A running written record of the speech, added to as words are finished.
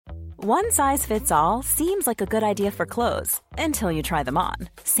One size fits all seems like a good idea for clothes until you try them on.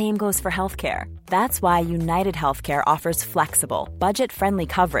 Same goes for healthcare. That's why United Healthcare offers flexible, budget-friendly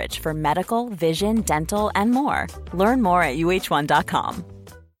coverage for medical, vision, dental, and more. Learn more at uh1.com.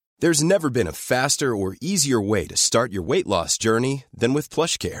 There's never been a faster or easier way to start your weight loss journey than with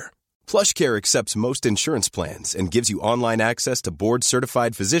PlushCare. PlushCare accepts most insurance plans and gives you online access to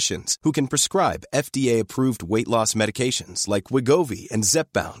board-certified physicians who can prescribe FDA-approved weight loss medications like Wegovy and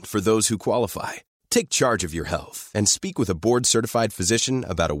Zepbound for those who qualify. Take charge of your health and speak with a board-certified physician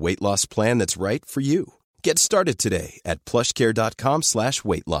about a weight loss plan that's right for you. Get started today at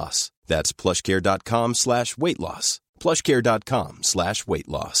plushcare.com/weight loss. That's plushcare.com/weight loss. plushcare.com/weight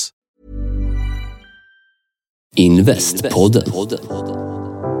loss. Investpodden.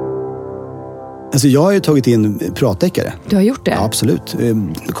 Alltså jag har ju tagit in pratdeckare. Du har gjort det? Ja, absolut.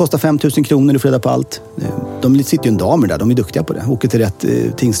 Det kostar 5 000 kronor, du får reda på allt. De sitter ju en damer där, de är duktiga på det. Åker till rätt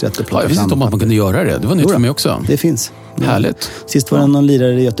tingsrätt och plockar jag visste inte om att man kunde göra det. Det var nytt för mig också. Det finns. Härligt. Sist var det någon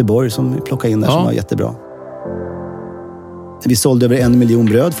lirare i Göteborg som plockade in där som var jättebra. Vi sålde över 1 miljon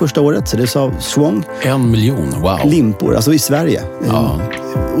bröd första året, så det sa svång. 1 miljon, wow. Limpor, alltså i Sverige. Ja.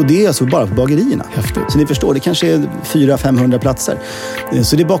 Och det är alltså bara på bagerierna. Häftigt. Så ni förstår, det kanske är 400-500 platser.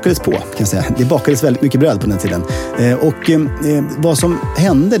 Så det bakades på, kan jag säga. Det bakades väldigt mycket bröd på den tiden. Och vad som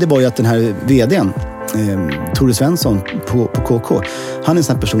hände, det var ju att den här vdn, Tore Svensson på KK, han är en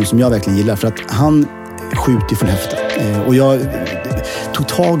sån här person som jag verkligen gillar, för att han skjuter från höften. Och jag tog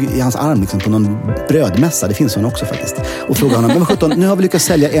tag i hans arm liksom, på någon brödmässa, det finns hon också faktiskt, och frågade honom, men 17, nu har vi lyckats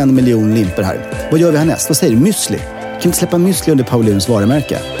sälja 1 miljon limper här. Vad gör vi härnäst? Vad säger du? Müsli? Kan vi inte släppa müsli under Pauluns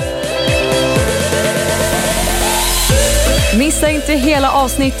varumärke? Missa inte hela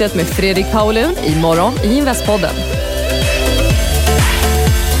avsnittet med Fredrik Paulun imorgon i Investpodden.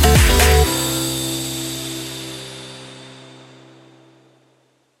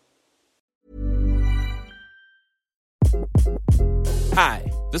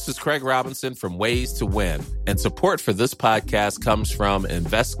 Hi, this is Craig Robinson from Ways to Win, and support for this podcast comes from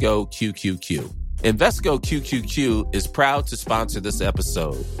Invesco QQQ. Invesco QQQ is proud to sponsor this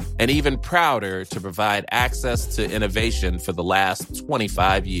episode, and even prouder to provide access to innovation for the last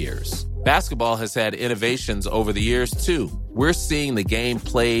 25 years. Basketball has had innovations over the years, too. We're seeing the game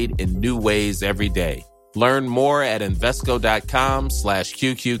played in new ways every day. Learn more at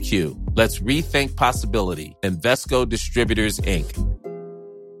Invesco.com/QQQ. Let's rethink possibility. Invesco Distributors, Inc.